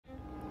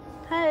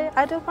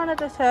I just wanted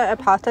to share a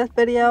process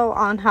video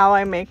on how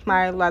I make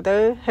my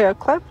leather hair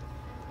clip.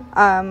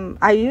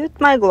 I used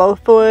my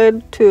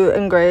Glowforge to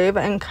engrave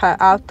and cut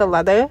out the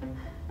leather,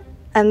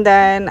 and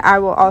then I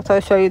will also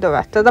show you the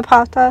rest of the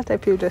process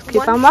if you just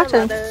keep on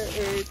watching. Once the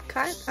leather is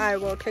cut, I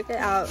will take it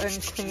out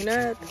and clean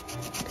it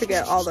to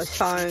get all the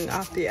shine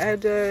off the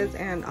edges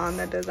and on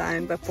the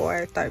design before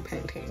I start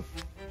painting.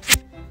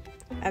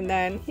 And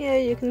then here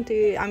you can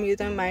see I'm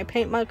using my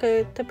paint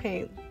marker to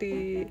paint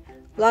the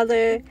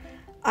leather.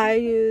 I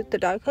use the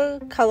darker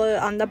color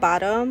on the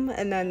bottom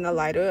and then the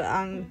lighter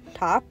on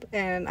top,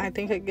 and I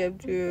think it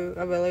gives you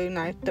a really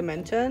nice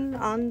dimension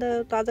on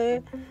the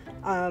leather.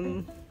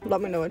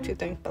 Let me know what you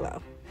think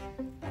below.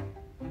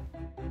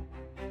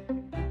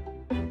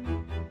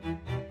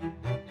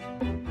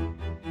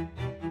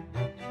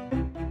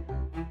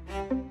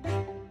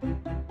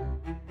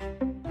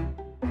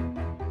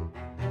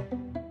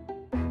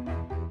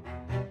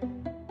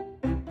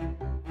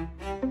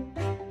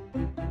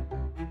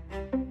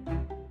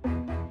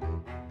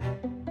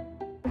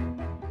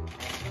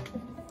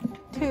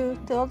 To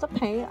seal the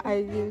paint, I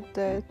used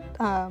the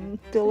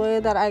sealer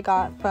that I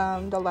got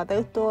from the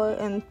leather store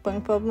in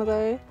Springfield,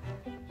 Missouri.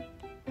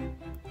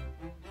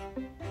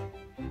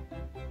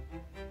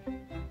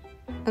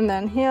 And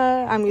then here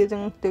I'm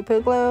using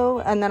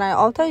Superglue, and then I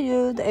also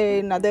used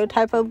another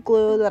type of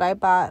glue that I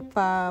bought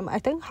from, I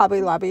think,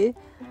 Hobby Lobby.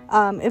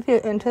 If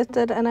you're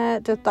interested in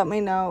it, just let me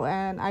know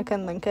and I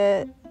can link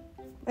it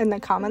in the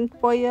comments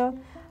for you.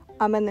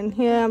 And then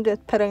here I'm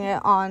just putting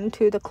it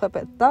onto the clip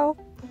itself.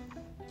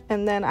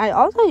 And then I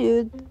also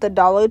used the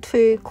Dollar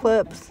Tree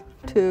clips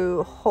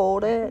to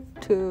hold it,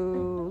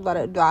 to let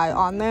it dry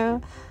on there.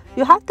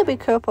 You have to be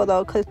careful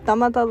though, because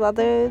some of the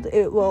leathers,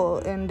 it will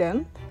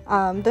indent.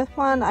 This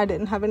one I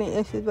didn't have any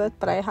issues with,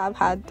 but I have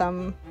had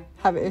them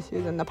have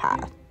issues in the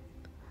past.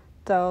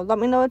 So let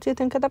me know what you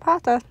think of the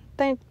process.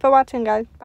 Thanks for watching, guys.